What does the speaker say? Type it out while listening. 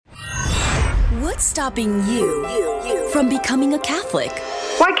What's stopping you from becoming a Catholic?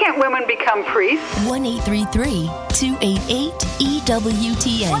 Why can't women become priests?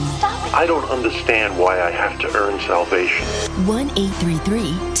 1-833-288-EWTN. I don't understand why I have to earn salvation.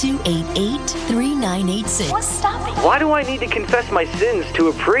 1-833-288-3986. What's stopping? Why do I need to confess my sins to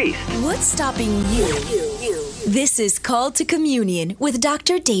a priest? What's stopping you? This is Called to Communion with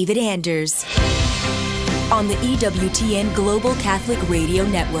Dr. David Anders on the EWTN Global Catholic Radio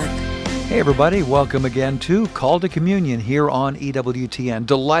Network. Hey everybody, welcome again to Call to Communion here on EWTN.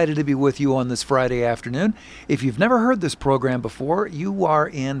 Delighted to be with you on this Friday afternoon. If you've never heard this program before, you are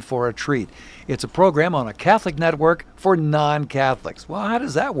in for a treat. It's a program on a Catholic network for non-Catholics. Well, how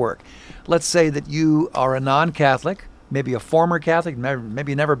does that work? Let's say that you are a non-Catholic, maybe a former Catholic,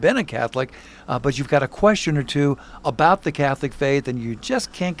 maybe never been a Catholic, but you've got a question or two about the Catholic faith and you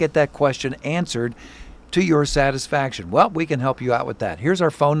just can't get that question answered to your satisfaction. Well, we can help you out with that. Here's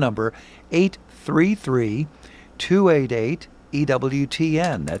our phone number,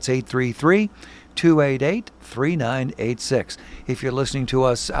 833-288-EWTN. That's 833-288-3986. If you're listening to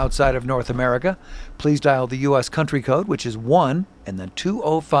us outside of North America, please dial the U.S. country code, which is 1 and then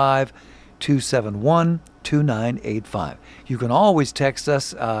 205-271-2985. You can always text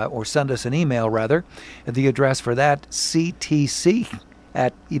us or send us an email, rather. The address for that, ctc@ewtn.com,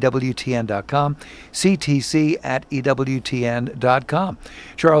 ctc@ewtn.com.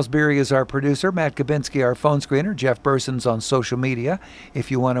 Charles Beery is our producer, Matt Kabinski our phone screener, Jeff Burson's on social media. If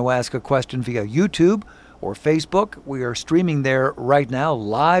you want to ask a question via YouTube or Facebook, we are streaming there right now,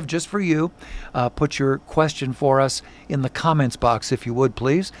 live just for you. Put your question for us in the comments box, if you would,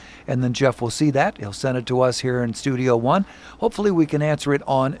 please. And then Jeff will see that. He'll send it to us here in Studio One. Hopefully we can answer it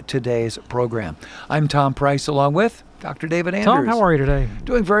on today's program. I'm Tom Price, along with Dr. David Anders. Tom, how are you today?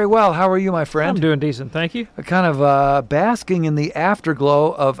 Doing very well. How are you, my friend? I'm doing decent, thank you. Kind of basking in the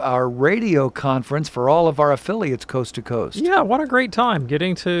afterglow of our radio conference for all of our affiliates coast to coast. Yeah, what a great time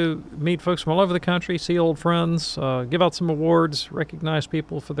getting to meet folks from all over the country, see old friends, give out some awards, recognize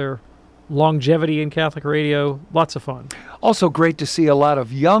people for their longevity in Catholic radio. Lots of fun. Also great to see a lot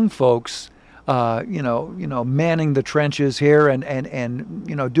of young folks manning the trenches here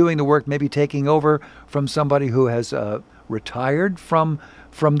and doing the work, maybe taking over from somebody who has retired from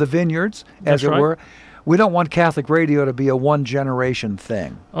the vineyards, as it were. We don't want Catholic radio to be a one-generation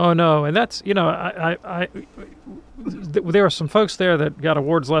thing. Oh, no, and that's, there were some folks there that got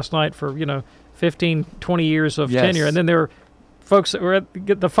awards last night for, 15, 20 years of tenure, and then there were folks that were at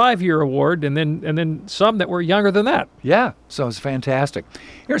the 5-year award, and then some that were younger than that. Yeah, so it's fantastic.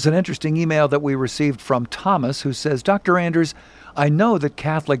 Here's an interesting email that we received from Thomas, who says, Dr. Anders, I know that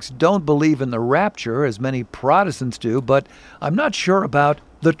Catholics don't believe in the rapture as many Protestants do, but I'm not sure about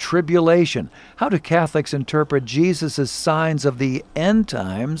the tribulation. How do Catholics interpret Jesus' signs of the end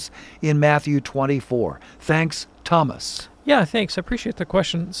times in Matthew 24? Thanks, Thomas. Yeah, thanks. I appreciate the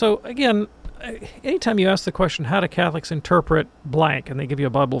question. So, again, anytime you ask the question, how do Catholics interpret blank, and they give you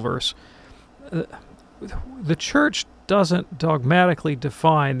a Bible verse, the Church doesn't dogmatically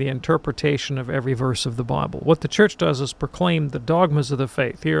define the interpretation of every verse of the Bible. What the Church does is proclaim the dogmas of the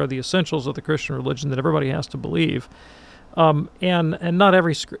faith. Here are the essentials of the Christian religion that everybody has to believe. And not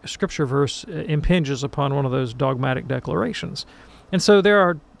every scripture verse impinges upon one of those dogmatic declarations. And so there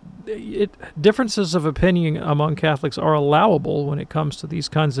are differences of opinion among Catholics are allowable when it comes to these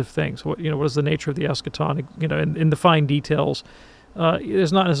kinds of things. What is the nature of the eschatonic? In the fine details,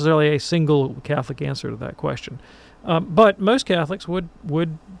 there's not necessarily a single Catholic answer to that question. But most Catholics would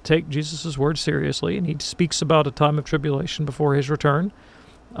take Jesus' word seriously, and he speaks about a time of tribulation before his return,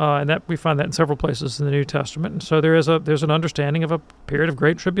 and that we find that in several places in the New Testament. And so there's an understanding of a period of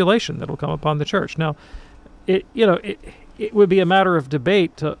great tribulation that will come upon the Church. Now, it would be a matter of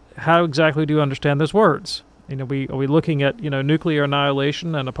debate to how exactly do you understand those words. Are we looking at nuclear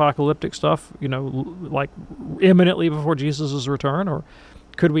annihilation and apocalyptic stuff like imminently before Jesus' return, or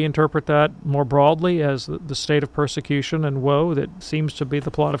could we interpret that more broadly as the state of persecution and woe that seems to be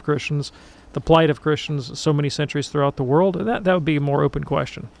the plight of Christians so many centuries throughout the world? That would be a more open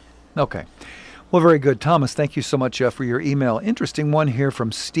question. Okay. Well, very good. Thomas, thank you so much for your email. Interesting one here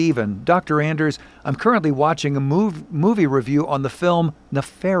from Stephen. Dr. Anders, I'm currently watching a movie review on the film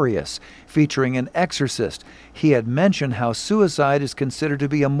Nefarious, featuring an exorcist. He had mentioned how suicide is considered to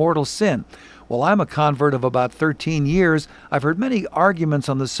be a mortal sin. Well, I'm a convert of about 13 years. I've heard many arguments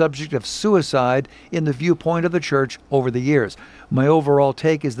on the subject of suicide in the viewpoint of the Church over the years. My overall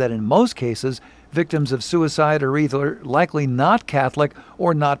take is that in most cases, victims of suicide are either likely not Catholic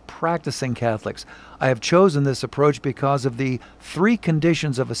or not practicing Catholics. I have chosen this approach because of the 3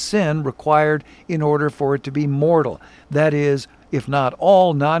 conditions of a sin required in order for it to be mortal. That is, if not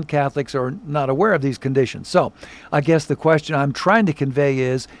all, non-Catholics are not aware of these conditions. So I guess the question I'm trying to convey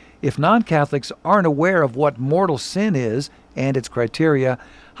is, if non-Catholics aren't aware of what mortal sin is and its criteria,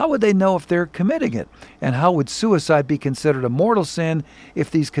 how would they know if they're committing it? And how would suicide be considered a mortal sin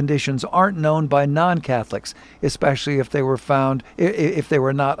if these conditions aren't known by non-Catholics, especially if they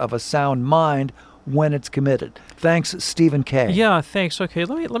were not of a sound mind when it's committed? Thanks, Stephen K. Yeah, thanks. Okay,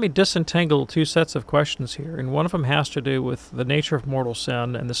 let me disentangle two sets of questions here, and one of them has to do with the nature of mortal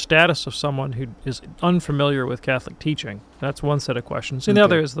sin and the status of someone who is unfamiliar with Catholic teaching. That's one set of questions, and the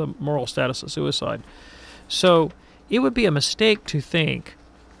other is the moral status of suicide. So it would be a mistake to think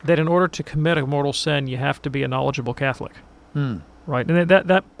that in order to commit a mortal sin, you have to be a knowledgeable Catholic. Right? And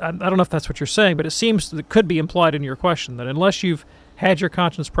that I don't know if that's what you're saying, but it seems that it could be implied in your question that unless you've had your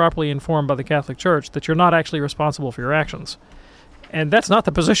conscience properly informed by the Catholic Church, that you're not actually responsible for your actions. And that's not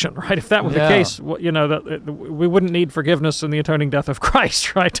the position, right? If that were the case, that we wouldn't need forgiveness and the atoning death of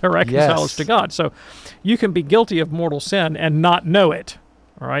Christ, right, to reconcile us to God. So you can be guilty of mortal sin and not know it,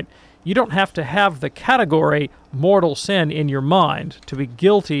 all right? You don't have to have the category mortal sin in your mind to be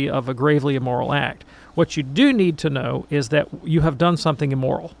guilty of a gravely immoral act. What you do need to know is that you have done something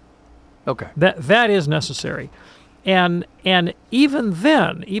immoral. Okay. That is necessary. And even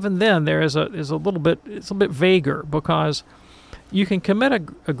then there is a little bit, it's a bit vaguer, because you can commit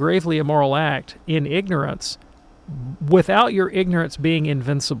a gravely immoral act in ignorance without your ignorance being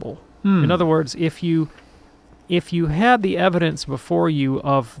invincible. In other words, if you had the evidence before you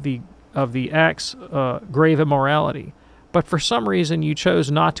of the act's grave immorality, but for some reason you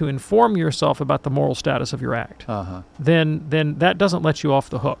chose not to inform yourself about the moral status of your act, then that doesn't let you off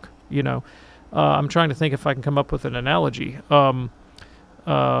the hook. I'm trying to think if I can come up with an analogy.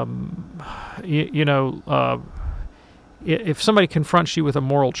 If somebody confronts you with a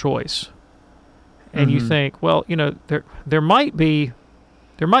moral choice, and you think, well, there might be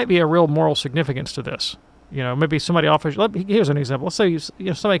a real moral significance to this. Maybe somebody offers. Here's an example. Let's say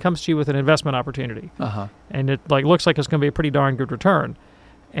somebody comes to you with an investment opportunity, and it looks like it's going to be a pretty darn good return,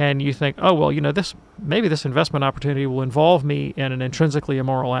 and you think, oh well, this investment opportunity will involve me in an intrinsically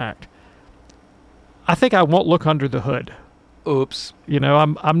immoral act. I think I won't look under the hood. Oops.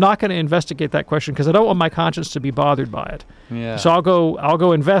 I'm not going to investigate that question because I don't want my conscience to be bothered by it. Yeah. So I'll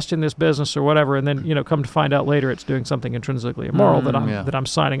go invest in this business or whatever, and then come to find out later it's doing something intrinsically immoral that I'm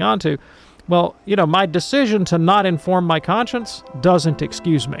signing on to. Well, my decision to not inform my conscience doesn't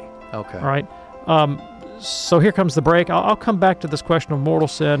excuse me. Okay. All right. So here comes the break. I'll come back to this question of mortal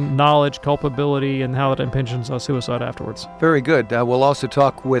sin, knowledge, culpability, and how that impinges on suicide afterwards. Very good. We'll also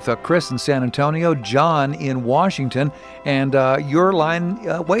talk with Chris in San Antonio, John in Washington, and your line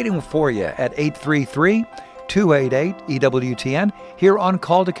waiting for you at 833-288-EWTN here on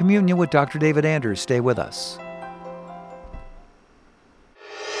Call to Communion with Dr. David Anders. Stay with us.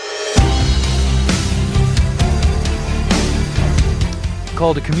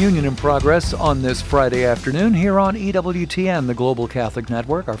 Call to Communion in progress on this Friday afternoon here on EWTN, the Global Catholic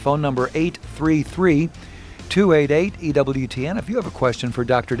Network. Our phone number 833-288-EWTN. If you have a question for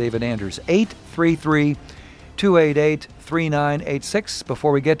Dr. David Anders, 833-288-3986.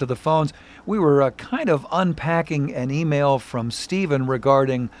 Before we get to the phones, we were kind of unpacking an email from Stephen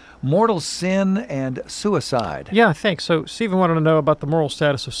regarding mortal sin and suicide. Yeah, thanks. So Stephen wanted to know about the moral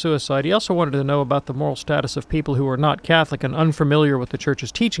status of suicide. He also wanted to know about the moral status of people who are not Catholic and unfamiliar with the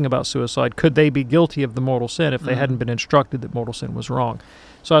Church's teaching about suicide. Could they be guilty of the mortal sin if they hadn't been instructed that mortal sin was wrong?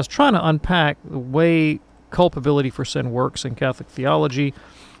 So I was trying to unpack the way culpability for sin works in Catholic theology.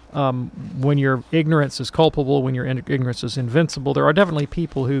 When your ignorance is culpable, when your ignorance is invincible, there are definitely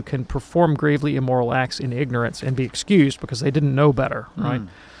people who can perform gravely immoral acts in ignorance and be excused because they didn't know better, right?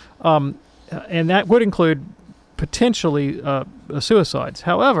 And that would include potentially suicides.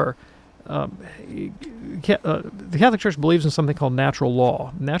 However, the Catholic Church believes in something called natural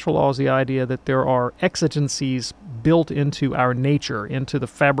law. Natural law is the idea that there are exigencies built into our nature, into the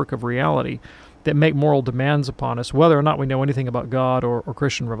fabric of reality, that make moral demands upon us, whether or not we know anything about God or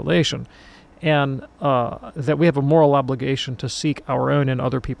Christian revelation, and that we have a moral obligation to seek our own and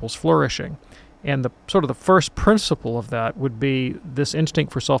other people's flourishing. And the first principle of that would be this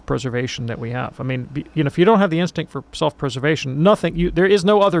instinct for self-preservation that we have. I mean, if you don't have the instinct for self-preservation, there is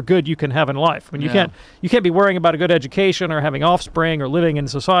no other good you can have in life. I mean, you can't be worrying about a good education or having offspring or living in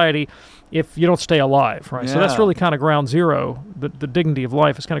society if you don't stay alive, right? Yeah. So that's really kind of ground zero. The dignity of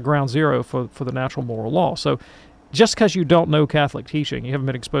life is kind of ground zero for the natural moral law. So just because you don't know Catholic teaching, you haven't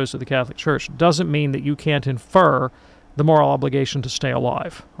been exposed to the Catholic Church, doesn't mean that you can't infer the moral obligation to stay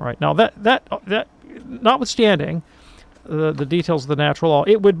alive. All right. Now, that notwithstanding, the details of the natural law,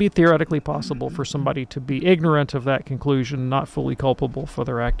 it would be theoretically possible for somebody to be ignorant of that conclusion, not fully culpable for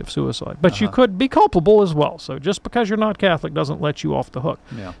their act of suicide. But you could be culpable as well. So just because you're not Catholic doesn't let you off the hook.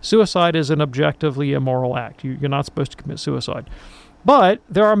 Yeah. Suicide is an objectively immoral act. You're not supposed to commit suicide. But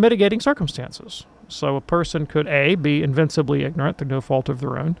there are mitigating circumstances. So a person could, A, be invincibly ignorant through no fault of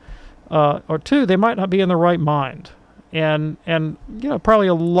their own, or 2, they might not be in the right mind. And probably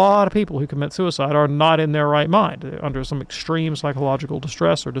a lot of people who commit suicide are not in their right mind. They're under some extreme psychological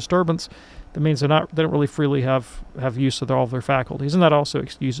distress or disturbance. That means they don't really freely have use of all of their faculties, and that also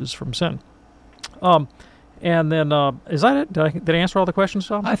excuses from sin. And then, is that it? Did I answer all the questions,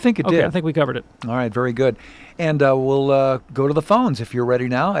 Tom? I think it did. Okay, I think we covered it. All right, very good. And we'll go to the phones if you're ready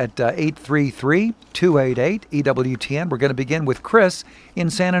now at 833-288-EWTN. We're going to begin with Chris in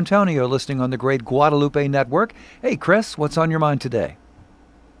San Antonio, listening on the Great Guadalupe Network. Hey, Chris, what's on your mind today?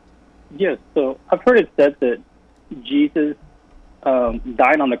 Yes, so I've heard it said that Jesus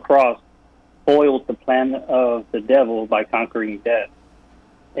dying on the cross foiled the plan of the devil by conquering death.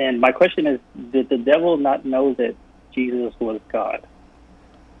 And my question is, did the devil not know that Jesus was God?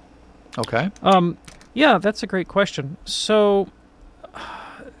 Okay. Yeah, that's a great question. So,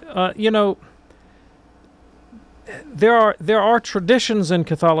 there are traditions in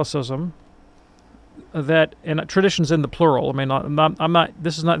Catholicism and traditions in the plural. I mean, I'm not.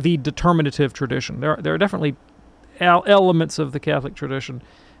 This is not the determinative tradition. There are definitely elements of the Catholic tradition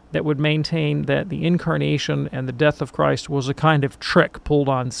that would maintain that the incarnation and the death of Christ was a kind of trick pulled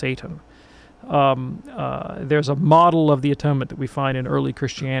on Satan. There's a model of the atonement that we find in early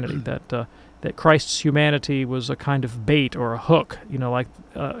Christianity that Christ's humanity was a kind of bait or a hook, like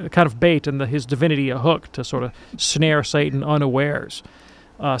a kind of bait, and his divinity a hook to sort of snare Satan unawares.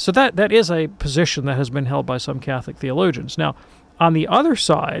 So that is a position that has been held by some Catholic theologians. Now, on the other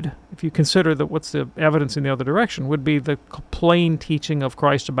side, if you consider that what's the evidence in the other direction, would be the plain teaching of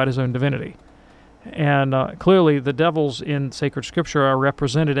Christ about his own divinity. And clearly the devils in sacred scripture are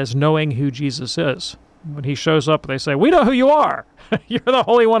represented as knowing who Jesus is. When he shows up, they say, "We know who you are. You're the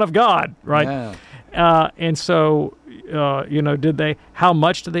Holy One of God," right? Yeah. And so, how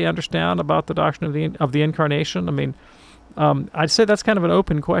much did they understand about the doctrine of the incarnation? I mean, I'd say that's kind of an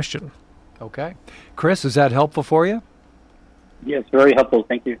open question. Okay. Chris, is that helpful for you? Yes, very helpful.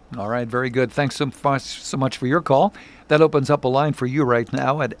 Thank you. All right, very good. Thanks so much for your call. That opens up a line for you right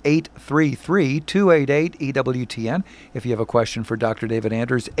now at 833-288-EWTN. If you have a question for Dr. David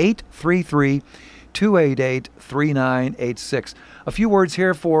Anders, 833-288-3986. A few words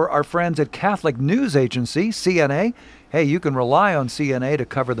here for our friends at Catholic News Agency, CNA. Hey, you can rely on CNA to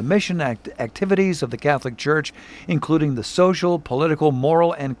cover the mission activities of the Catholic Church, including the social, political,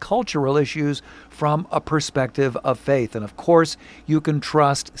 moral, and cultural issues from a perspective of faith. And of course, you can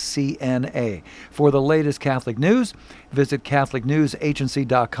trust CNA. For the latest Catholic news, visit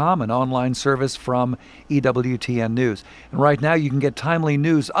CatholicNewsAgency.com, an online service from EWTN News. And right now, you can get timely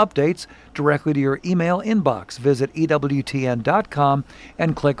news updates directly to your email inbox. Visit EWTN.com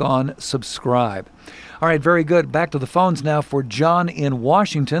and click on subscribe. All right, very good. Back to the phones now for John in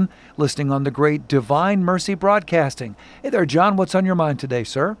Washington, listening on the Great Divine Mercy Broadcasting. Hey there, John. What's on your mind today,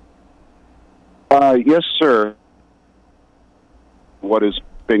 sir? Yes, sir. What has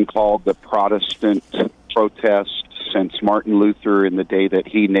been called the Protestant protest since Martin Luther in the day that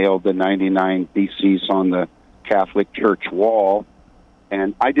he nailed the 99 Theses on the Catholic Church wall.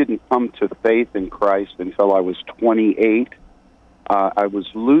 And I didn't come to faith in Christ until I was 28. I was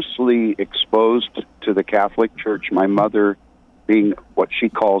loosely exposed to the Catholic Church. My mother, being what she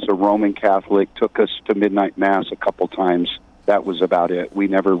calls a Roman Catholic, took us to midnight Mass a couple times. That was about it. We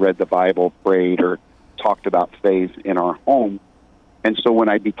never read the Bible, prayed, or talked about faith in our home. And so when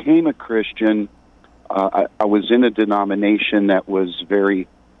I became a Christian, I was in a denomination that was very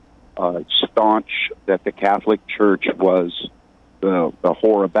staunch, that the Catholic Church was the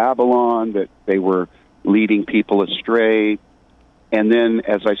whore of Babylon, that they were leading people astray. And then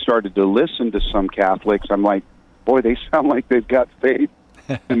as I started to listen to some Catholics, I'm like, boy, they sound like they've got faith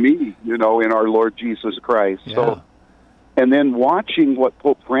to me, in our Lord Jesus Christ. Yeah. So, and then watching what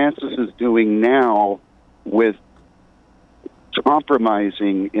Pope Francis is doing now with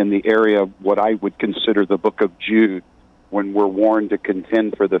compromising in the area of what I would consider the Book of Jude, when we're warned to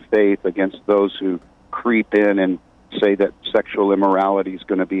contend for the faith against those who creep in and say that sexual immorality is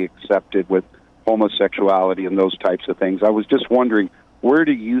going to be accepted with homosexuality and those types of things. I was just wondering, where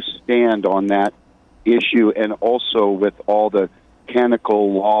do you stand on that issue, and also with all the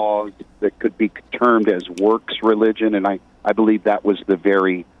canonical laws that could be termed as works religion? And I believe that was the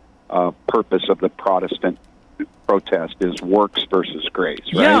very purpose of the Protestant protest is works versus grace,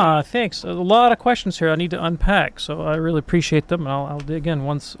 right? Yeah, thanks. A lot of questions here I need to unpack, so I really appreciate them, and I'll dig in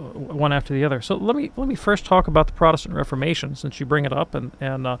one after the other. So let me first talk about the Protestant Reformation, since you bring it up,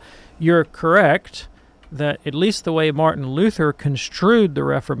 and you're correct that at least the way Martin Luther construed the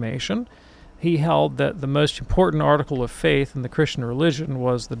Reformation, he held that the most important article of faith in the Christian religion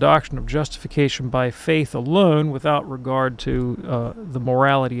was the doctrine of justification by faith alone, without regard to the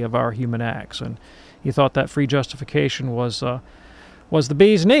morality of our human acts. And he thought that free justification was the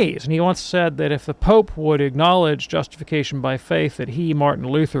bee's knees. And he once said that if the Pope would acknowledge justification by faith, that he, Martin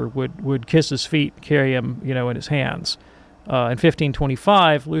Luther, would kiss his feet and carry him, in his hands. In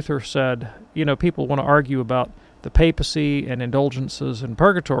 1525, Luther said, people want to argue about the papacy and indulgences and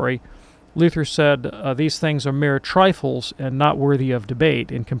purgatory. Luther said these things are mere trifles and not worthy of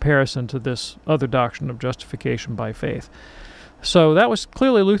debate in comparison to this other doctrine of justification by faith. So that was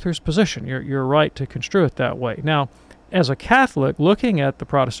clearly Luther's position. You're right to construe it that way. Now, as a Catholic, looking at the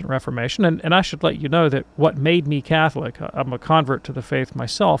Protestant Reformation, and I should let you know that what made me Catholic, I'm a convert to the faith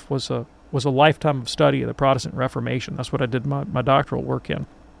myself, was a lifetime of study of the Protestant Reformation. That's what I did my doctoral work in.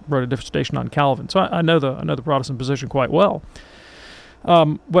 Wrote a dissertation on Calvin. So I know the Protestant position quite well.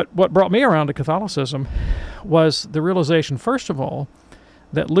 What brought me around to Catholicism was the realization, first of all,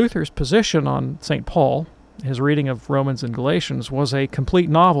 that Luther's position on St. Paul, his reading of Romans and Galatians, was a complete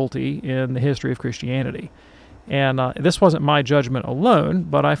novelty in the history of Christianity. And this wasn't my judgment alone,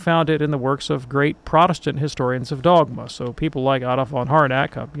 but I found it in the works of great Protestant historians of dogma. So people like Otto von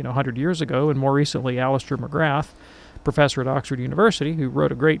Harnack, 100 years ago, and more recently Alistair McGrath, professor at Oxford University, who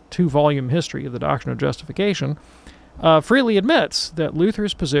wrote a great 2-volume history of the doctrine of justification, freely admits that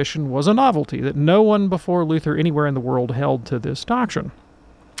Luther's position was a novelty, that no one before Luther anywhere in the world held to this doctrine.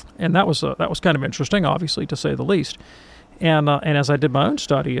 And that was kind of interesting, obviously, to say the least. And as I did my own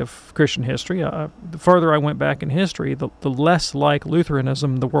study of Christian history, the further I went back in history, the less like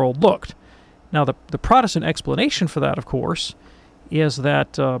Lutheranism the world looked. Now, the Protestant explanation for that, of course, is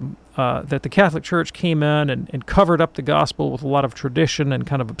that the Catholic Church came in and covered up the gospel with a lot of tradition and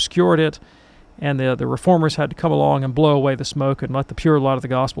kind of obscured it, and the Reformers had to come along and blow away the smoke and let the pure light of the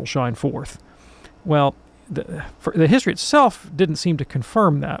gospel shine forth. Well, the history itself didn't seem to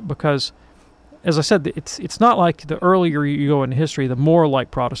confirm that, because, as I said, it's not like the earlier you go in history, the more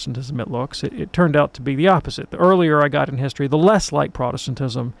like Protestantism it looks. It turned out to be the opposite. The earlier I got in history, the less like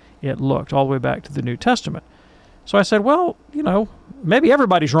Protestantism it looked, all the way back to the New Testament. So I said, well, maybe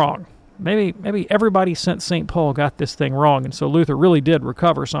everybody's wrong. Maybe everybody since St. Paul got this thing wrong, and so Luther really did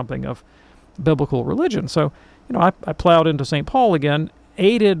recover something of biblical religion. So, I plowed into St. Paul again,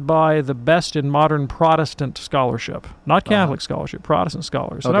 aided by the best in modern Protestant scholarship, not Catholic scholarship, Protestant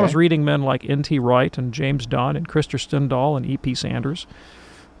scholars. And I was reading men like N.T. Wright and James Dunn and Krister Stendahl and E.P. Sanders,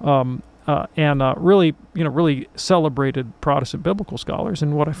 and really celebrated Protestant biblical scholars.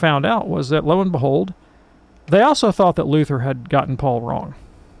 And what I found out was that, lo and behold, they also thought that Luther had gotten Paul wrong,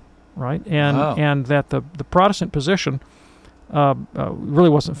 right? And that the Protestant position really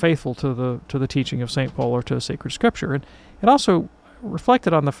wasn't faithful to the teaching of St. Paul or to sacred Scripture. And it also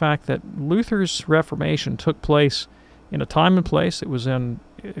reflected on the fact that Luther's Reformation took place in a time and place. It was in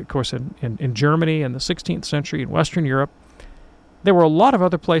Germany in the 16th century, in Western Europe. There were a lot of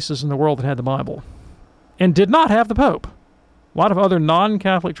other places in the world that had the Bible and did not have the Pope. A lot of other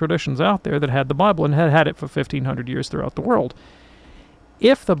non-Catholic traditions out there that had the Bible and had it for 1,500 years throughout the world.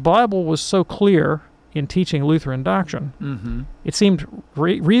 If the Bible was so clear in teaching Lutheran doctrine, it seemed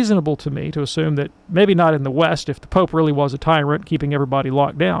reasonable to me to assume that maybe not in the West, if the Pope really was a tyrant keeping everybody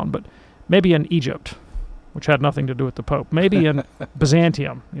locked down, but maybe in Egypt, which had nothing to do with the Pope, maybe in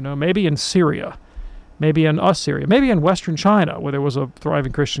Byzantium, maybe in Syria, maybe in Assyria, maybe in Western China, where there was a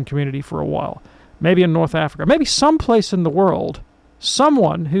thriving Christian community for a while, maybe in North Africa, maybe someplace in the world,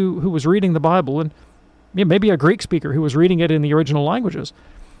 someone who was reading the Bible, and maybe a Greek speaker who was reading it in the original languages,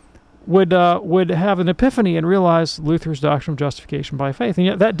 would have an epiphany and realize Luther's doctrine of justification by faith. And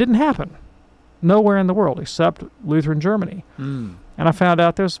yet that didn't happen nowhere in the world except Lutheran Germany. And I found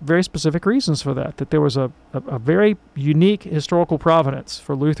out there's very specific reasons for that there was a very unique historical provenance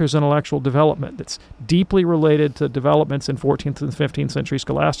for Luther's intellectual development that's deeply related to developments in 14th and 15th century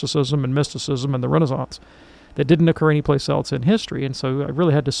scholasticism and mysticism and the Renaissance that didn't occur anyplace else in history. And so I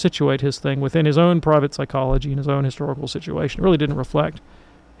really had to situate his thing within his own private psychology and his own historical situation. It really didn't reflect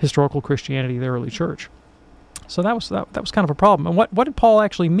historical Christianity of the early church. So that was kind of a problem. And what did Paul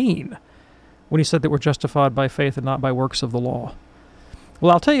actually mean when he said that we're justified by faith and not by works of the law?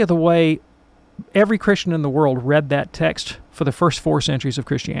 Well, I'll tell you the way every Christian in the world read that text for the first 4 centuries of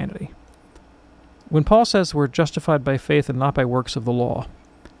Christianity. When Paul says we're justified by faith and not by works of the law,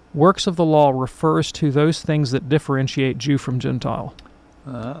 works of the law refers to those things that differentiate Jew from Gentile.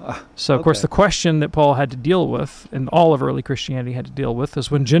 So, of course, the question that Paul had to deal with, and all of early Christianity had to deal with,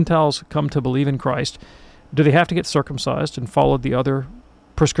 is when Gentiles come to believe in Christ, do they have to get circumcised and follow the other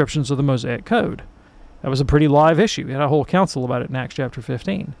prescriptions of the Mosaic Code? That was a pretty live issue. We had a whole council about it in Acts chapter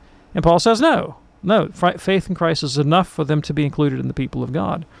 15. And Paul says, no, faith in Christ is enough for them to be included in the people of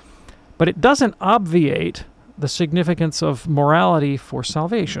God. But it doesn't obviate the significance of morality for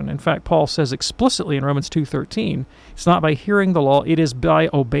salvation. In fact, Paul says explicitly in Romans 2:13, it's not by hearing the law, it is by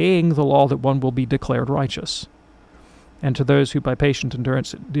obeying the law that one will be declared righteous. And to those who by patient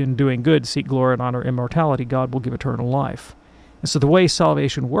endurance in doing good seek glory and honor, immortality, God will give eternal life. And so the way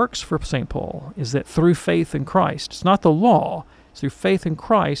salvation works for St. Paul is that through faith in Christ, it's not the law, it's through faith in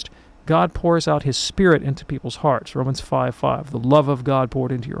Christ, God pours out his Spirit into people's hearts. Romans 5:5, the love of God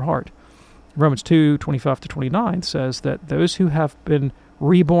poured into your heart. Romans 2:25-29 says that those who have been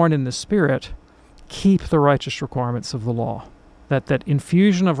reborn in the Spirit keep the righteous requirements of the law. That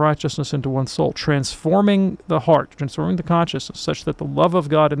infusion of righteousness into one's soul, transforming the heart, transforming the consciousness, such that the love of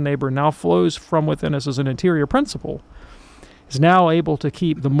God and neighbor now flows from within us as an interior principle, is now able to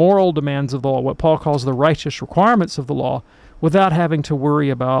keep the moral demands of the law, what Paul calls the righteous requirements of the law, without having to worry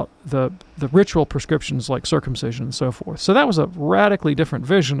about the ritual prescriptions like circumcision and so forth. So that was a radically different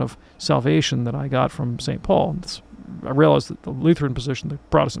vision of salvation that I got from St. Paul. I realized that the Lutheran position, the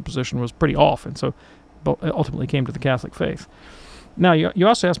Protestant position, was pretty off, and so ultimately came to the Catholic faith. Now, you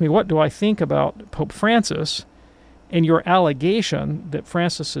also asked me, what do I think about Pope Francis, and your allegation that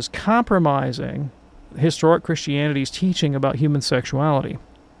Francis is compromising historic Christianity's teaching about human sexuality.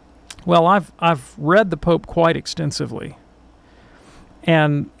 Well, I've read the Pope quite extensively.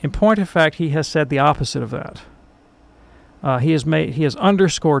 And in point of fact, he has said the opposite of that. He has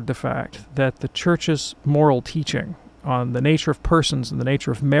underscored the fact that the Church's moral teaching on the nature of persons and the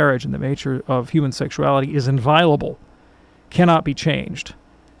nature of marriage and the nature of human sexuality is inviolable, cannot be changed,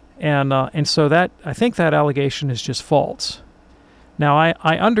 and so that I think that allegation is just false. Now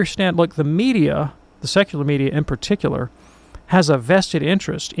I understand. Look, the media, the secular media in particular, has a vested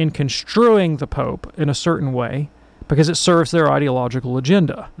interest in construing the Pope in a certain way, because it serves their ideological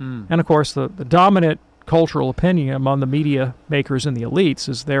agenda. And of course, the dominant cultural opinion among the media makers and the elites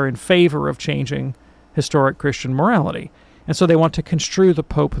is they're in favor of changing historic Christian morality. And so they want to construe the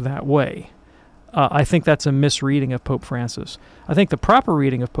Pope that way. I think that's a misreading of Pope Francis. I think the proper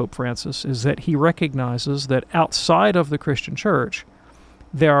reading of Pope Francis is that he recognizes that outside of the Christian Church,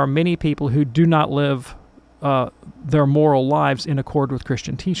 there are many people who do not live their moral lives in accord with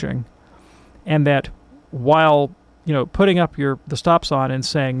Christian teaching, and that while putting up the stop sign and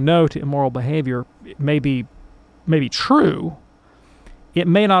saying no to immoral behavior may be true, it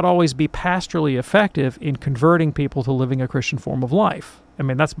may not always be pastorally effective in converting people to living a Christian form of life. I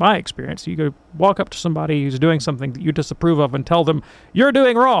mean, that's my experience. You go walk up to somebody who's doing something that you disapprove of and tell them, you're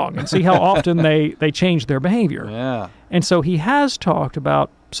doing wrong, and see how often they change their behavior. Yeah. And so he has talked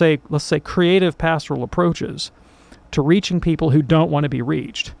about, let's say, creative pastoral approaches to reaching people who don't want to be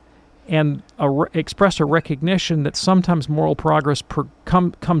reached, and express a recognition that sometimes moral progress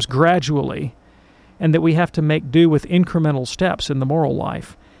comes gradually, and that we have to make do with incremental steps in the moral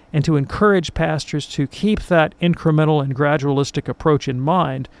life, and to encourage pastors to keep that incremental and gradualistic approach in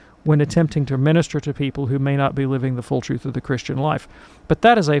mind when attempting to minister to people who may not be living the full truth of the Christian life. But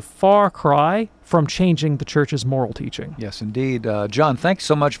that is a far cry from changing the Church's moral teaching. Yes, indeed. John, thanks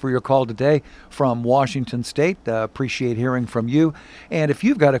so much for your call today from Washington State. Appreciate hearing from you. And if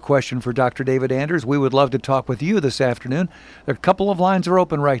you've got a question for Dr. David Anders, we would love to talk with you this afternoon. There are a couple of lines are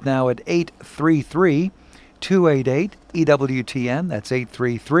open right now at 833-288-EWTN. That's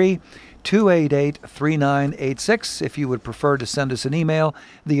 833-288-3986. If you would prefer to send us an email,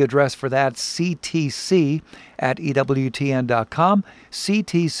 the address for that, ctc@ewtn.com,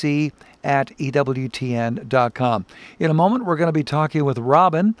 ctc@ewtn.com. In a moment, we're going to be talking with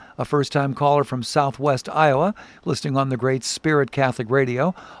Robin, a first-time caller from Southwest Iowa, listening on the Great Spirit Catholic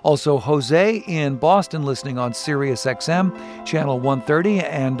Radio. Also, Jose in Boston, listening on Sirius XM, Channel 130,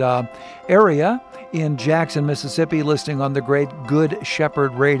 and Area in Jackson, Mississippi, listening on the Great Good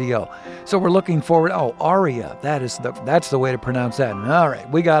Shepherd Radio. So we're looking forward. Aria, that's the way to pronounce that. All right,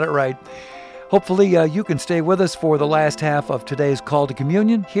 we got it right. Hopefully you can stay with us for the last half of today's Call to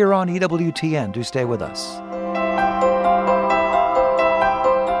Communion here on EWTN. Do stay with us.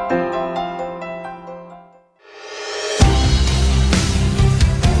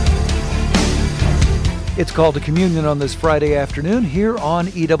 It's Called to Communion on this Friday afternoon here on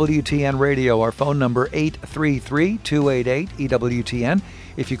EWTN Radio. Our phone number 833-288-EWTN.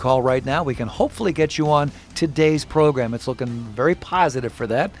 If you call right now, we can hopefully get you on today's program. It's looking very positive for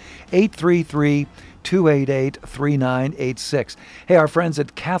that. 833-288-3986. Hey, our friends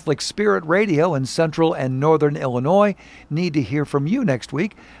at Catholic Spirit Radio in Central and Northern Illinois need to hear from you next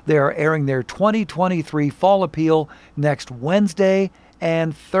week. They are airing their 2023 Fall Appeal next Wednesday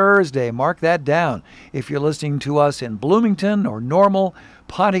and Thursday. Mark that down. If you're listening to us in Bloomington or Normal,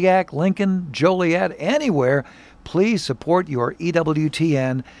 Pontiac, Lincoln, Joliet, anywhere, please support your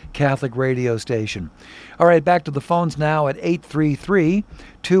EWTN Catholic radio station. All right, back to the phones now at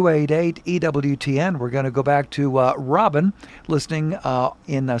 833-288-EWTN. We're going to go back to Robin, listening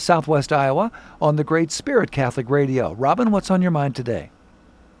in southwest Iowa on the Great Spirit Catholic Radio. Robin, what's on your mind today?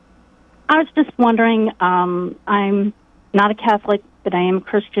 I was just wondering, I'm not a Catholic, but I am a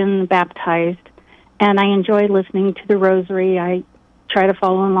Christian, baptized, and I enjoy listening to the Rosary. I try to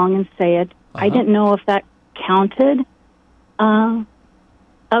follow along and say it. I didn't know if that counted up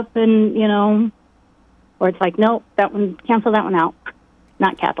in, or it's like, nope, that one, cancel that one out.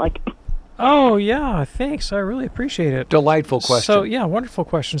 Not Catholic. Oh, yeah, thanks. I really appreciate it. Delightful question. So, yeah, wonderful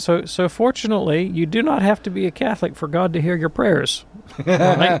question. So fortunately, you do not have to be a Catholic for God to hear your prayers.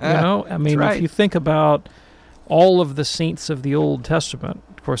 Right? I mean, right. If you think about all of the saints of the Old Testament,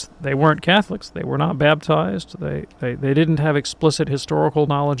 of course, they weren't Catholics. They were not baptized. They didn't have explicit historical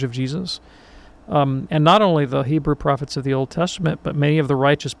knowledge of Jesus. And not only the Hebrew prophets of the Old Testament, but many of the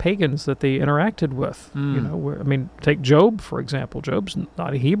righteous pagans that they interacted with. Take Job, for example. Job's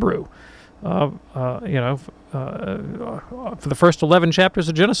not a Hebrew. For the first 11 chapters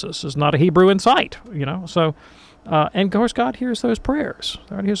of Genesis is not a Hebrew in sight. So, and of course, God hears those prayers.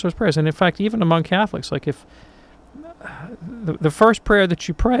 God hears those prayers. And in fact, even among Catholics, like if the first prayer that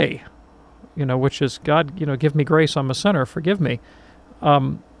you pray, which is, God, give me grace, I'm a sinner, forgive me.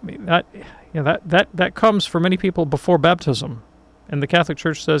 That comes for many people before baptism. And the Catholic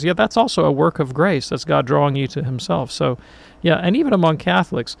Church says, that's also a work of grace. That's God drawing you to himself. So, and even among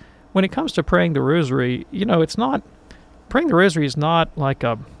Catholics, when it comes to praying the Rosary, it's not, praying the Rosary is not like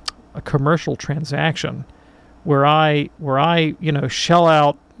a commercial transaction where I shell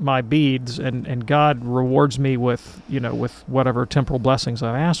out my beads and God rewards me with whatever temporal blessings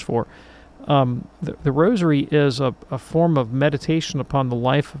I've asked for. The Rosary is a form of meditation upon the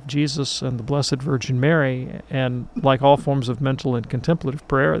life of Jesus and the Blessed Virgin Mary, and like all forms of mental and contemplative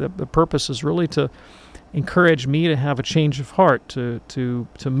prayer, the purpose is really to encourage me to have a change of heart, to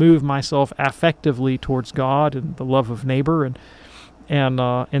move myself affectively towards God and the love of neighbor, and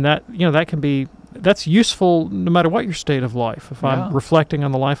that that's useful no matter what your state of life. If I'm reflecting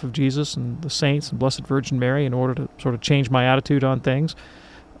on the life of Jesus and the saints and Blessed Virgin Mary in order to sort of change my attitude on things.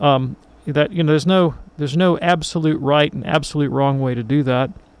 There's no absolute right and absolute wrong way to do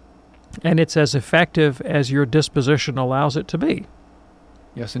that, and it's as effective as your disposition allows it to be.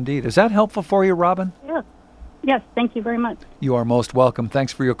 Yes, indeed. Is that helpful for you, Robin? Yes, thank you very much. You are most welcome.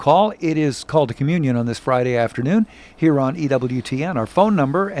 Thanks for your call. It is Call to Communion on this Friday afternoon here on EWTN. Our phone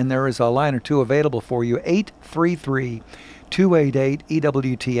number, and there is a line or two available for you,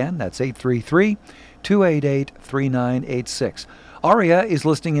 833-288-EWTN. That's 833-288-3986. Aria is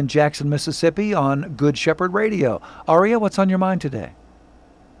listening in Jackson, Mississippi on Good Shepherd Radio. Aria, what's on your mind today?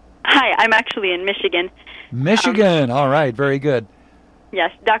 Hi, I'm actually in Michigan. Michigan. All right, very good.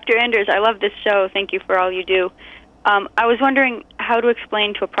 Yes, Dr. Anders, I love this show. Thank you for all you do. I was wondering how to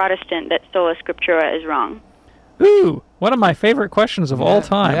explain to a Protestant that sola scriptura is wrong. Ooh, one of my favorite questions of all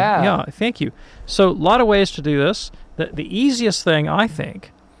time. Yeah, thank you. So a lot of ways to do this. The easiest thing, I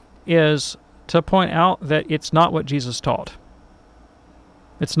think, is to point out that it's not what Jesus taught.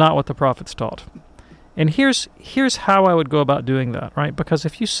 It's not what the prophets taught. And here's how I would go about doing that, right? Because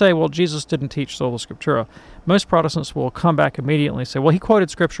if you say, well, Jesus didn't teach sola scriptura, most Protestants will come back immediately and say, well, he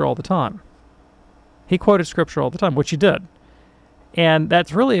quoted Scripture all the time. He quoted Scripture all the time, which he did. And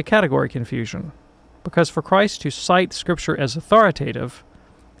that's really a category confusion, because for Christ to cite Scripture as authoritative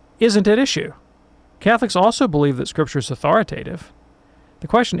isn't at issue. Catholics also believe that Scripture is authoritative. The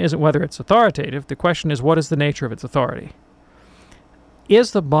question isn't whether it's authoritative. The question is, what is the nature of its authority?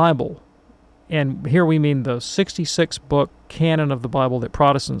 Is the Bible, and here we mean the 66-book canon of the Bible that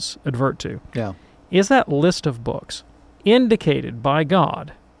Protestants advert to, is that list of books indicated by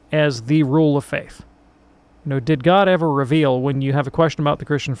God as the rule of faith? Did God ever reveal, when you have a question about the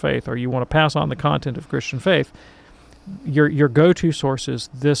Christian faith or you want to pass on the content of Christian faith, your go-to source is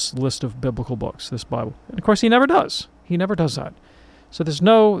this list of biblical books, this Bible? And of course, he never does. He never does that. So there's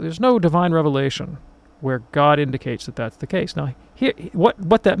no divine revelation where God indicates that that's the case. Now, here,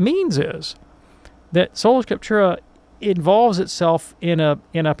 what that means is that sola scriptura involves itself in a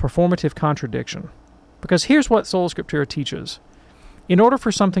performative contradiction. Because here's what sola scriptura teaches. In order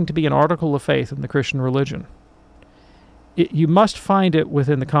for something to be an article of faith in the Christian religion, you must find it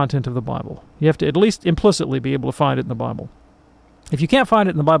within the content of the Bible. You have to at least implicitly be able to find it in the Bible. If you can't find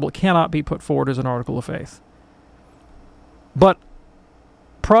it in the Bible, it cannot be put forward as an article of faith. But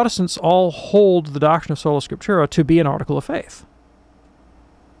Protestants all hold the doctrine of sola scriptura to be an article of faith.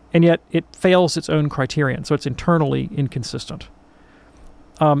 And yet it fails its own criterion, so it's internally inconsistent.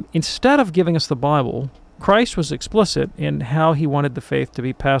 Instead of giving us the Bible, Christ was explicit in how he wanted the faith to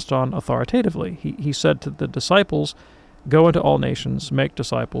be passed on authoritatively. He said to the disciples, "Go into all nations, make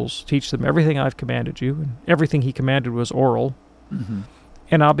disciples, teach them everything I've commanded you." And everything he commanded was oral. Mm-hmm.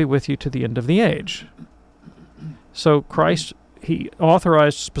 "And I'll be with you to the end of the age." So Christ, he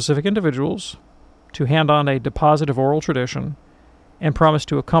authorized specific individuals to hand on a deposit of oral tradition and promised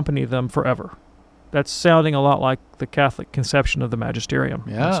to accompany them forever. That's sounding a lot like the Catholic conception of the magisterium.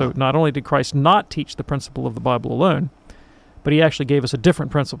 Yeah. So not only did Christ not teach the principle of the Bible alone, but he actually gave us a different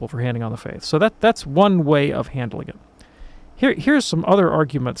principle for handing on the faith. So that's one way of handling it. Here's some other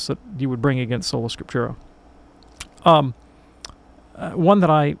arguments that you would bring against sola scriptura. One that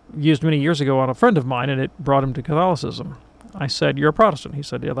I used many years ago on a friend of mine, and it brought him to Catholicism. I said, "You're a Protestant." He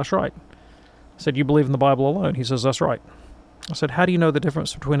said, "Yeah, that's right." I said, "You believe in the Bible alone?" He says, "That's right." I said, "How do you know the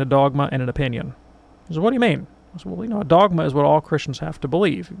difference between a dogma and an opinion?" He said, "What do you mean?" I said, "Well, a dogma is what all Christians have to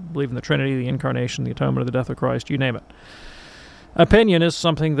believe. You believe in the Trinity, the Incarnation, the atonement of the death of Christ, you name it. Opinion is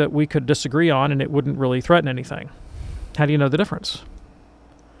something that we could disagree on, and it wouldn't really threaten anything. How do you know the difference?"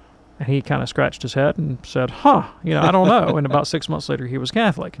 And he kind of scratched his head and said, I don't know. And about 6 months later, he was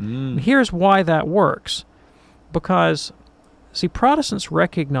Catholic. And here's why that works. Because, see, Protestants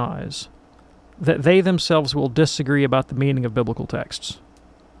recognize that they themselves will disagree about the meaning of biblical texts.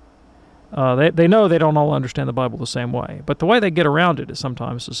 They know they don't all understand the Bible the same way. But the way they get around it is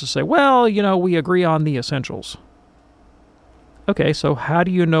sometimes to say, well, we agree on the essentials. Okay, so how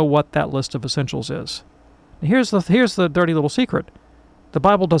do you know what that list of essentials is? Here's the dirty little secret. The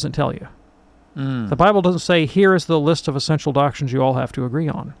Bible doesn't tell you. The Bible doesn't say, here is the list of essential doctrines you all have to agree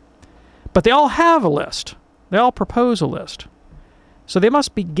on. But they all have a list. They all propose a list. So they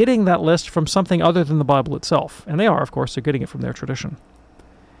must be getting that list from something other than the Bible itself. And they are, of course, they're getting it from their tradition.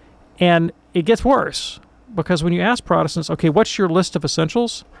 And it gets worse, because when you ask Protestants, okay, what's your list of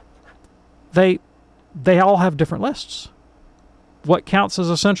essentials? They all have different lists. What counts as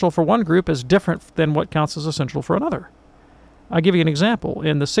essential for one group is different than what counts as essential for another. I'll give you an example.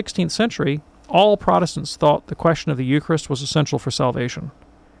 In the 16th century, all Protestants thought the question of the Eucharist was essential for salvation.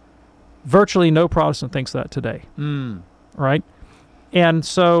 Virtually no Protestant thinks that today. Right? And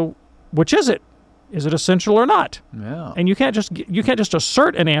so, which is it? Is it essential or not? Yeah. And you can't just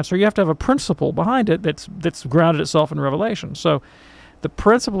assert an answer. You have to have a principle behind it that's grounded itself in revelation. So, the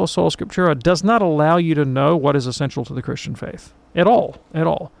principle of sola scriptura does not allow you to know what is essential to the Christian faith at all. I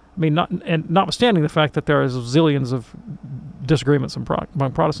mean, notwithstanding the fact that there is zillions of disagreements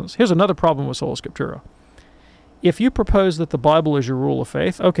among Protestants. Here's another problem with sola scriptura. If you propose that the Bible is your rule of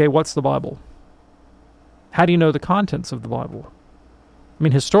faith, okay, what's the Bible? How do you know the contents of the Bible? I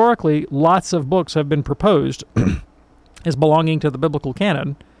mean, historically, lots of books have been proposed as belonging to the biblical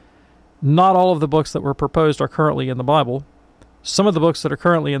canon. Not all of the books that were proposed are currently in the Bible. Some of the books that are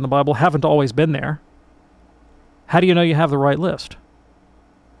currently in the Bible haven't always been there. How do you know you have the right list?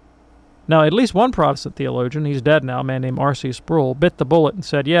 Now, at least one Protestant theologian, he's dead now, a man named R.C. Sproul, bit the bullet and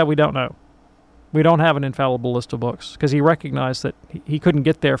said, yeah, we don't know. We don't have an infallible list of books, because he recognized that he couldn't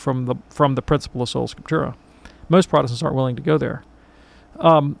get there from the principle of sola scriptura. Most Protestants aren't willing to go there.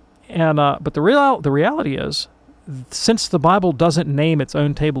 But the reality is, since the Bible doesn't name its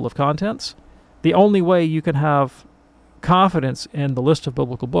own table of contents, the only way you can have confidence in the list of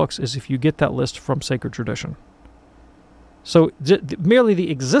biblical books is if you get that list from sacred tradition. So merely the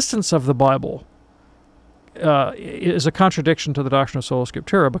existence of the Bible is a contradiction to the doctrine of sola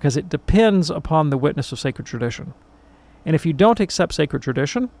scriptura, because it depends upon the witness of sacred tradition. And if you don't accept sacred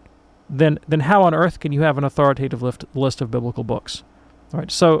tradition, then how on earth can you have an authoritative list of biblical books? All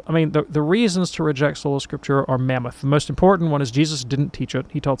right, so, I mean, the reasons to reject sola scriptura are mammoth. The most important one is Jesus didn't teach it.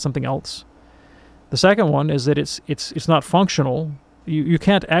 He taught something else. The second one is that it's not functional. You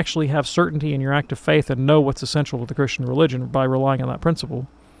can't actually have certainty in your act of faith and know what's essential to the Christian religion by relying on that principle.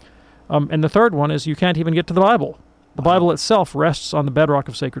 And the third one is you can't even get to the Bible. The Bible itself rests on the bedrock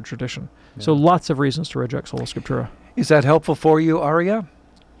of sacred tradition. Yeah. So lots of reasons to reject sola scriptura. Is that helpful for you, Aria?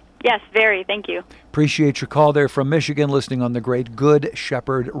 Yes, very. Thank you. Appreciate your call there from Michigan, listening on the great Good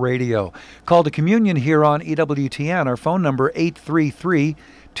Shepherd Radio. Call to communion here on EWTN. Our phone number,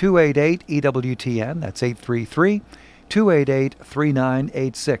 833-288-EWTN. That's 833-288-EWTN.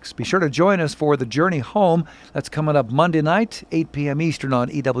 288-3986. Be sure to join us for The Journey Home. That's coming up Monday night, 8 p.m. Eastern on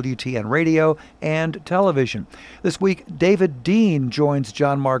EWTN Radio and television. This week, David Dean joins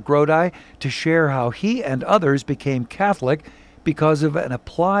John Mark Grodi to share how he and others became Catholic because of an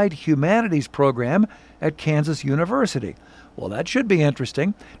applied humanities program at Kansas University. Well, that should be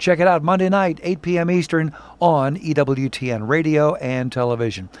interesting. Check it out Monday night, 8 p.m. Eastern on EWTN Radio and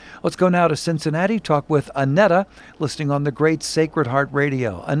television. Let's go now to Cincinnati, talk with Annetta, listening on the great Sacred Heart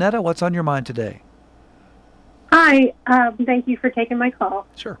Radio. Annetta, what's on your mind today? Hi, thank you for taking my call.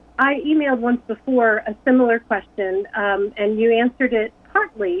 Sure. I emailed once before a similar question, and you answered it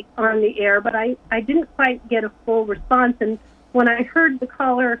partly on the air, but I didn't quite get a full response. And when I heard the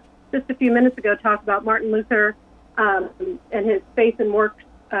caller just a few minutes ago talk about Martin Luther and his faith and works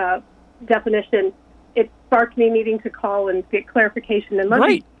definition, it sparked me needing to call and get clarification. And let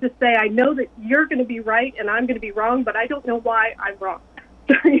me just say, I know that you're going to be right and I'm going to be wrong, but I don't know why I'm wrong.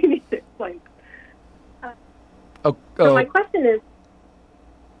 So you need to explain. So my question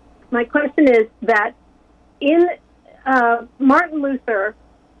is that in Martin Luther,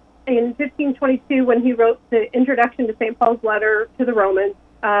 in 1522, when he wrote the introduction to St. Paul's letter to the Romans,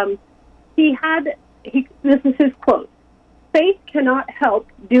 this is his quote: "Faith cannot help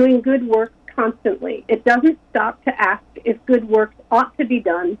doing good works constantly. It doesn't stop to ask if good works ought to be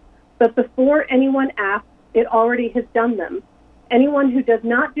done, but before anyone asks, it already has done them. Anyone who does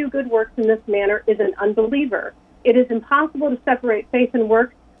not do good works in this manner is an unbeliever. It is impossible to separate faith and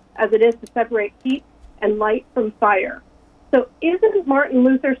works as it is to separate heat and light from fire." So isn't Martin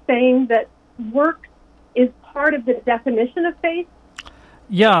Luther saying that works is part of the definition of faith?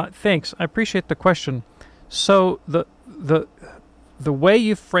 Yeah, thanks. I appreciate the question. So the way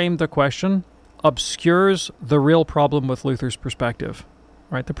you framed the question obscures the real problem with Luther's perspective.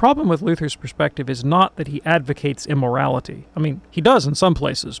 Right? The problem with Luther's perspective is not that he advocates immorality. I mean, he does in some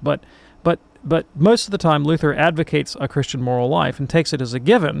places, but most of the time Luther advocates a Christian moral life and takes it as a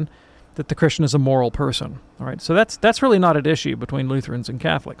given that the Christian is a moral person. All right? So that's really not at issue between Lutherans and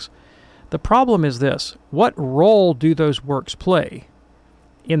Catholics. The problem is this: what role do those works play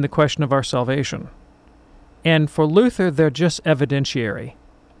in the question of our salvation? And for Luther, they're just evidentiary.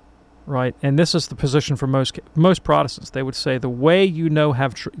 Right, and this is the position for most Protestants. They would say the way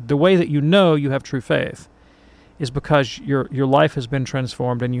that you know you have true faith is because your life has been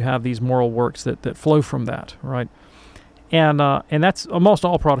transformed and you have these moral works that flow from that. Right, and that's almost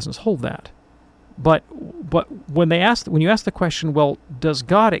all Protestants hold that. But when you ask the question, well, does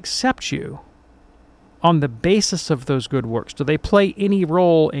God accept you on the basis of those good works? Do they play any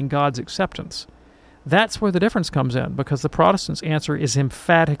role in God's acceptance? That's where the difference comes in, because the Protestants' answer is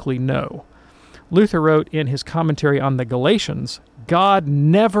emphatically no. Luther wrote in his commentary on the Galatians, God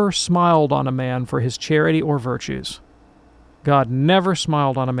never smiled on a man for his charity or virtues. God never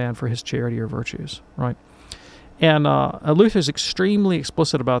smiled on a man for his charity or virtues, right? And Luther's extremely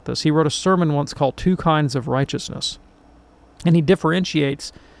explicit about this. He wrote a sermon once called Two Kinds of Righteousness, and he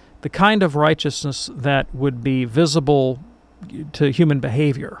differentiates the kind of righteousness that would be visible to human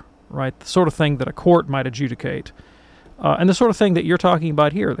behavior, right? The sort of thing that a court might adjudicate, and the sort of thing that you're talking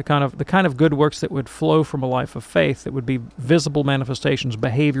about here, the kind of good works that would flow from a life of faith, that would be visible manifestations,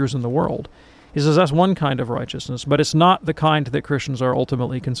 behaviors in the world. He says that's one kind of righteousness, but it's not the kind that Christians are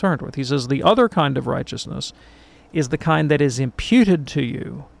ultimately concerned with. He says the other kind of righteousness is the kind that is imputed to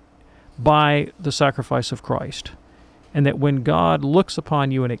you by the sacrifice of Christ, and that when God looks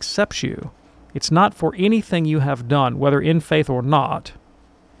upon you and accepts you, it's not for anything you have done, whether in faith or not.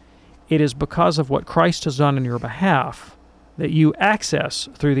 It is because of what Christ has done in your behalf that you access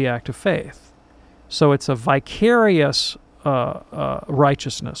through the act of faith. So it's a vicarious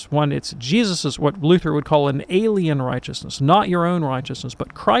righteousness. It's Jesus's, what Luther would call an alien righteousness, not your own righteousness,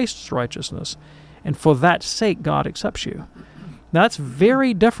 but Christ's righteousness. And for that sake, God accepts you. Now, that's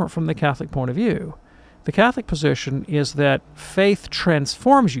very different from the Catholic point of view. The Catholic position is that faith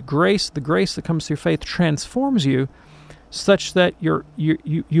transforms you. The grace that comes through faith transforms you, such that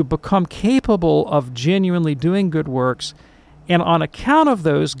you become capable of genuinely doing good works, and on account of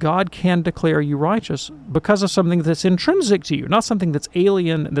those, God can declare you righteous because of something that's intrinsic to you, not something that's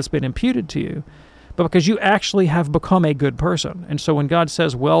alien that's been imputed to you, but because you actually have become a good person. And so when God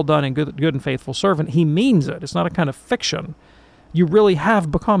says, well done and good and faithful servant, he means it. It's not a kind of fiction. You really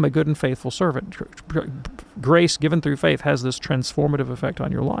have become a good and faithful servant. Grace given through faith has this transformative effect on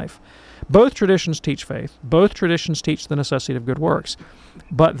your life. Both traditions teach faith. Both traditions teach the necessity of good works,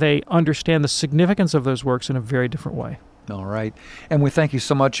 but they understand the significance of those works in a very different way. All right. And we thank you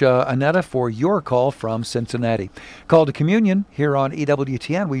so much, Annetta, for your call from Cincinnati. Call to Communion here on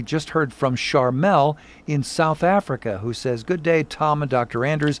EWTN. We just heard from Charmel in South Africa, who says, "Good day, Tom and Dr.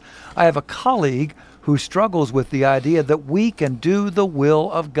 Anders. I have a colleague who struggles with the idea that we can do the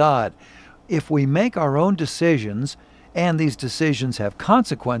will of God. If we make our own decisions and these decisions have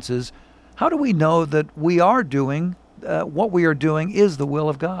consequences, how do we know that we are doing what we are doing is the will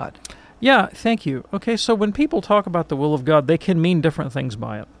of God?" Yeah, thank you. Okay, so when people talk about the will of God, they can mean different things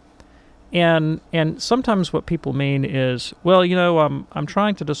by it. And sometimes what people mean is, well, I'm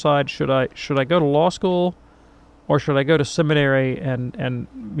trying to decide, should I go to law school or should I go to seminary and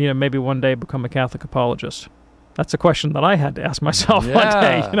maybe one day become a Catholic apologist? That's a question that I had to ask myself one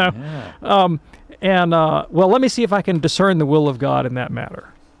day, Yeah. Well, let me see if I can discern the will of God in that matter.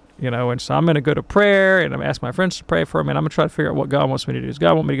 And so I'm going to go to prayer, and I'm going to ask my friends to pray for me, and I'm going to try to figure out what God wants me to do. Does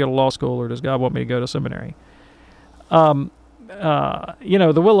God want me to go to law school, or does God want me to go to seminary? The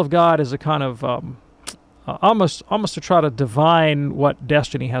will of God is a kind of almost to try to divine what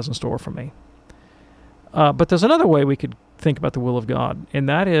destiny has in store for me. But there's another way we could think about the will of God, and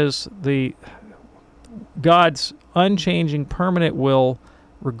that is God's unchanging, permanent will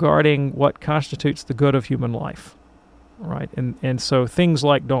regarding what constitutes the good of human life. Right, and so things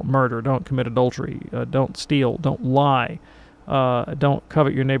like don't murder, don't commit adultery, don't steal, don't lie, don't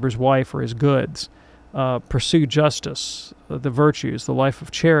covet your neighbor's wife or his goods, pursue justice, the virtues, the life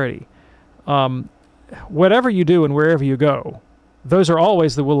of charity. Whatever you do and wherever you go, those are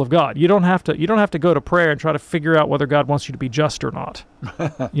always the will of God. You don't have to go to prayer and try to figure out whether God wants you to be just or not.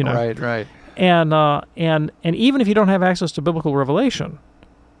 Right. And even if you don't have access to biblical revelation,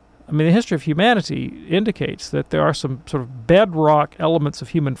 I mean, the history of humanity indicates that there are some sort of bedrock elements of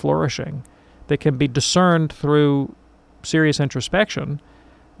human flourishing that can be discerned through serious introspection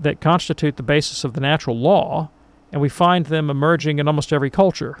that constitute the basis of the natural law, and we find them emerging in almost every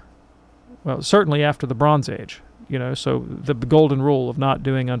culture. Well, certainly after the Bronze Age, so the golden rule of not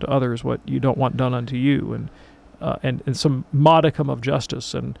doing unto others what you don't want done unto you, and some modicum of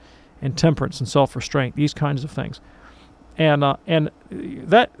justice and temperance and self-restraint, these kinds of things. And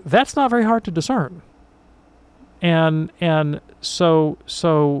that's not very hard to discern. And so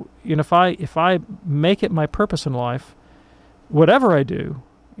if I make it my purpose in life, whatever I do,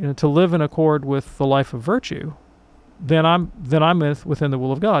 to live in accord with the life of virtue, then I'm within the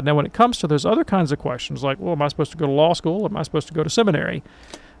will of God. Now, when it comes to those other kinds of questions, like, well, am I supposed to go to law school? Am I supposed to go to seminary?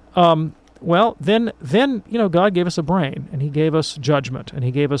 Well, then God gave us a brain, and He gave us judgment, and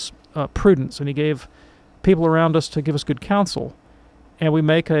He gave us prudence, and He gave people around us to give us good counsel, and we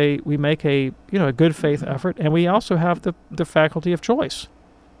make a good faith effort, and we also have the faculty of choice.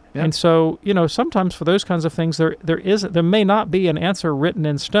 Yep. And so sometimes for those kinds of things there may not be an answer written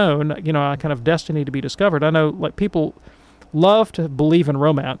in stone, a kind of destiny to be discovered. I know, like, people love to believe in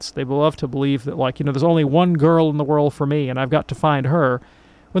romance. They love to believe that, there's only one girl in the world for me, and I've got to find her.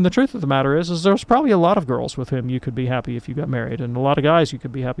 When the truth of the matter is there's probably a lot of girls with whom you could be happy if you got married, and a lot of guys you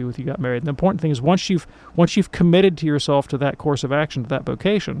could be happy with if you got married. And the important thing is once you've committed to yourself to that course of action, to that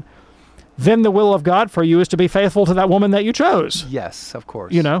vocation, then the will of God for you is to be faithful to that woman that you chose. Yes, of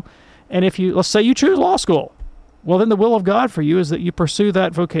course. And let's say you choose law school, well, then the will of God for you is that you pursue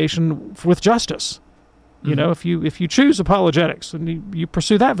that vocation with justice. Mm-hmm. If you choose apologetics, and you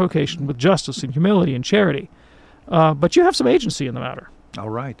pursue that vocation with justice and humility and charity, but you have some agency in the matter. All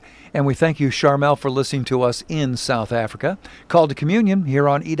right. And we thank you, Charmel, for listening to us in South Africa. Call to Communion here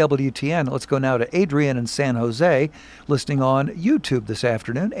on EWTN. Let's go now to Adrian in San Jose, listening on YouTube this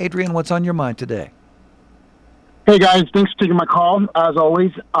afternoon. Adrian, what's on your mind today? Hey, guys. Thanks for taking my call, as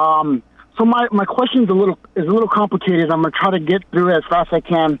always. So my question is a little complicated. I'm going to try to get through it as fast as I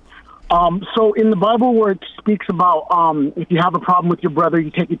can. So in the Bible, where it speaks about if you have a problem with your brother,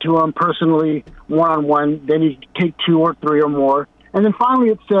 you take it to him personally, one-on-one. Then you take 2 or 3 or more. And then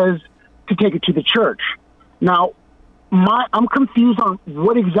finally it says to take it to the church. Now, I'm confused on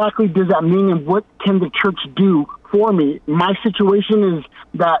what exactly does that mean and what can the church do for me. My situation is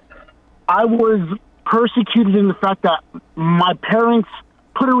that I was persecuted in the fact that my parents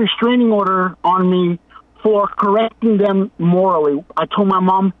put a restraining order on me for correcting them morally. I told my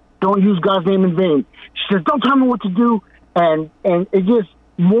mom, don't use God's name in vain. She says, don't tell me what to do. And it just,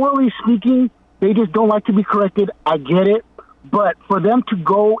 morally speaking, they just don't like to be corrected. I get it. But for them to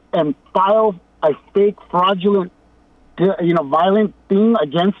go and file a fake, fraudulent, violent thing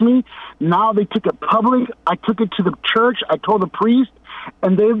against me, now they took it public. I took it to the church. I told the priest,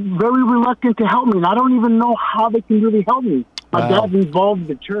 and they're very reluctant to help me. And I don't even know how they can really help me. My dad's involved in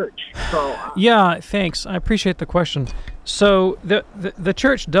the church. So yeah, thanks. I appreciate the question. So the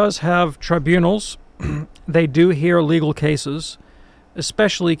church does have tribunals they do hear legal cases,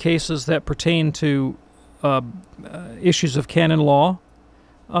 especially cases that pertain to issues of canon law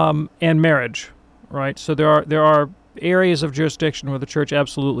and marriage, right? So there are areas of jurisdiction where the church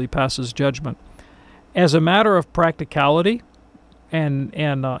absolutely passes judgment. As a matter of practicality and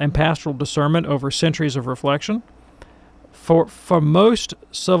pastoral discernment over centuries of reflection, for most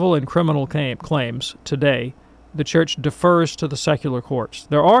civil and criminal claims today, the church defers to the secular courts.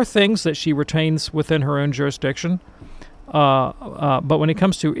 There are things that she retains within her own jurisdiction, but when it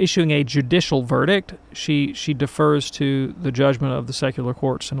comes to issuing a judicial verdict, she defers to the judgment of the secular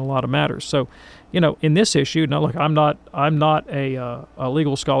courts in a lot of matters. So, in this issue, now look, I'm not a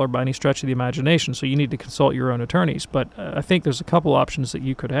legal scholar by any stretch of the imagination, so you need to consult your own attorneys. But I think there's a couple options that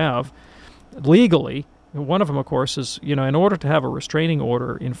you could have legally. One of them, of course, is, in order to have a restraining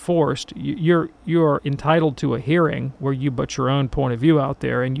order enforced, you're entitled to a hearing where you put your own point of view out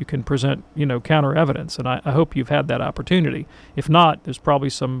there and you can present, counter evidence. And I hope you've had that opportunity. If not, there's probably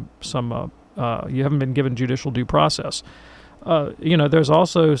some you haven't been given judicial due process. There's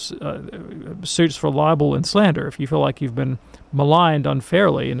also suits for libel and slander. If you feel like you've been maligned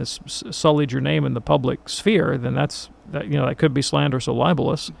unfairly and it's sullied your name in the public sphere, then that could be slanderous or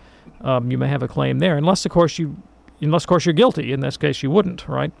libelous. You may have a claim there, unless of course you're guilty. In this case, you wouldn't,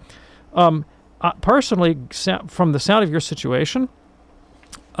 right? Personally, from the sound of your situation,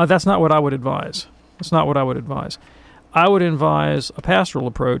 that's not what I would advise. That's not what I would advise. I would advise a pastoral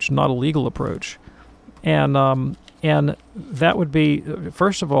approach, not a legal approach, and that would be,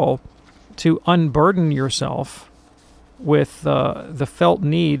 first of all, to unburden yourself with the felt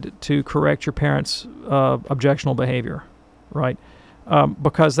need to correct your parents' objectionable behavior, right?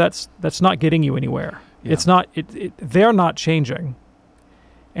 Because that's not getting you anywhere. Yeah. It's not. They're not changing,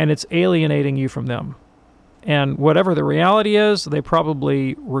 and it's alienating you from them. And whatever the reality is, they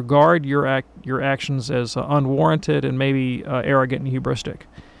probably regard your actions as unwarranted and maybe arrogant and hubristic.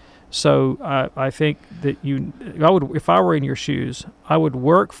 So I think that if I were in your shoes, I would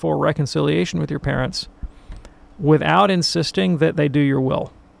work for reconciliation with your parents without insisting that they do your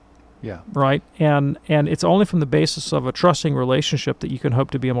will. Yeah. Right? And it's only from the basis of a trusting relationship that you can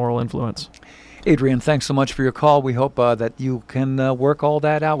hope to be a moral influence. Adrian, thanks so much for your call. We hope that you can work all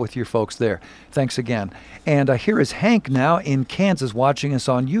that out with your folks there. Thanks again. And here is Hank now in Kansas watching us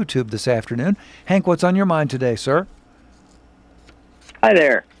on YouTube this afternoon. Hank, what's on your mind today, sir? Hi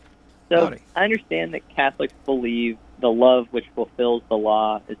there. So Howdy. I understand that Catholics believe the love which fulfills the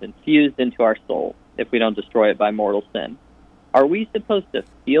law is infused into our soul if we don't destroy it by mortal sin. Are we supposed to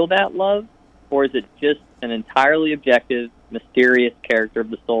feel that love, or is it just an entirely objective, mysterious character of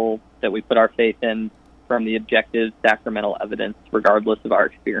the soul that we put our faith in from the objective sacramental evidence, regardless of our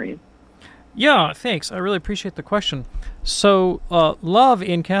experience? Yeah, thanks. I really appreciate the question. So, love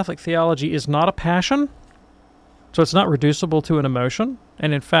in Catholic theology is not a passion, so it's not reducible to an emotion.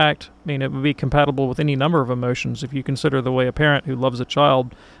 And in fact, it would be compatible with any number of emotions if you consider the way a parent who loves a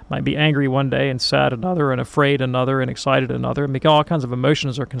child might be angry one day and sad another and afraid another and excited another. And all kinds of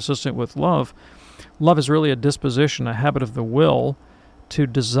emotions are consistent with love. Love is really a disposition, a habit of the will to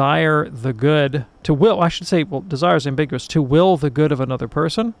desire the good, desire is ambiguous, to will the good of another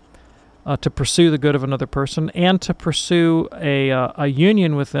person, to pursue the good of another person, and to pursue a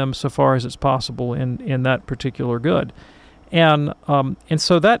union with them so far as it's possible in that particular good. And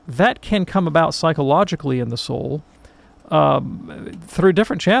so that can come about psychologically in the soul through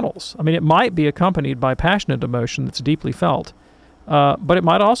different channels. It might be accompanied by passionate emotion that's deeply felt, but it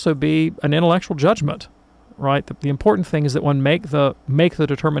might also be an intellectual judgment, right? The important thing is that one make the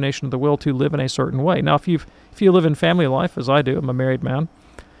determination of the will to live in a certain way. Now, if you live in family life, as I do, I'm a married man,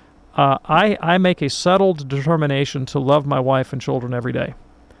 I make a settled determination to love my wife and children every day.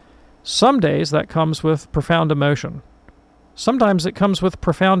 Some days that comes with profound emotion. Sometimes it comes with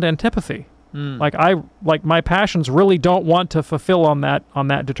profound antipathy. Like my passions really don't want to fulfill on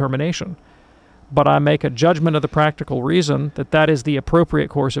that determination, but I make a judgment of the practical reason that is the appropriate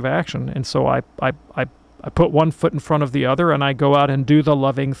course of action, and so I put one foot in front of the other, and I go out and do the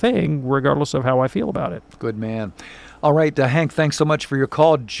loving thing, regardless of how I feel about it. Good man. All right, Hank, thanks so much for your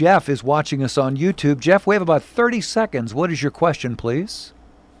call. Jeff is watching us on YouTube. Jeff, we have about 30 seconds. What is your question, please?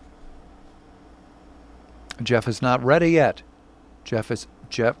 Jeff is not ready yet. Jeff.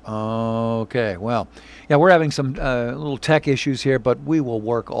 Okay, well, yeah, we're having some little tech issues here, but we will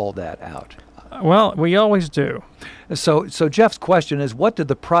work all that out. Well, we always do. So Jeff's question is, what did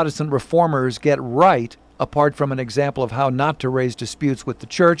the Protestant reformers get right, apart from an example of how not to raise disputes with the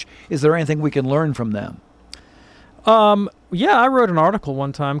church? Is there anything we can learn from them? Yeah, I wrote an article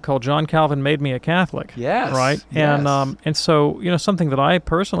one time called "John Calvin Made Me a Catholic." Yes. Right? Yes. And so, something that I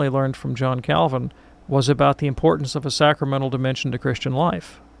personally learned from John Calvin was about the importance of a sacramental dimension to Christian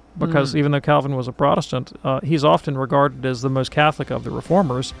life. Because even though Calvin was a Protestant, he's often regarded as the most Catholic of the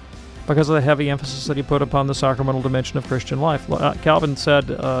reformers because of the heavy emphasis that he put upon the sacramental dimension of Christian life. Calvin said,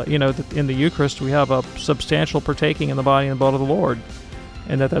 that in the Eucharist we have a substantial partaking in the body and blood of the Lord,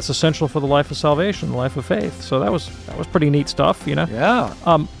 and that's essential for the life of salvation, the life of faith. So that was pretty neat stuff, Yeah.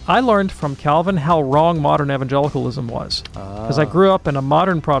 I learned from Calvin how wrong modern evangelicalism was, because I grew up in a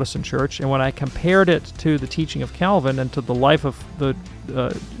modern Protestant church, and when I compared it to the teaching of Calvin and to the life of the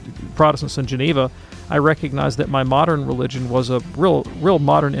Protestants in Geneva, I recognized that my modern religion was a real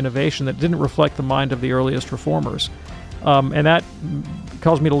modern innovation that didn't reflect the mind of the earliest reformers. And that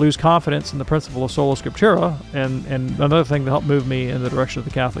caused me to lose confidence in the principle of sola scriptura, and another thing that helped move me in the direction of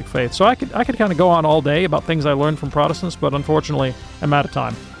the Catholic faith. So I could kind of go on all day about things I learned from Protestants, but unfortunately, I'm out of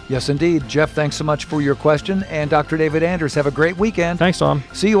time. Yes, indeed. Jeff, thanks so much for your question. And Dr. David Anders, have a great weekend. Thanks, Tom.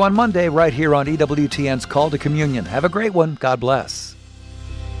 See you on Monday right here on EWTN's Call to Communion. Have a great one. God bless.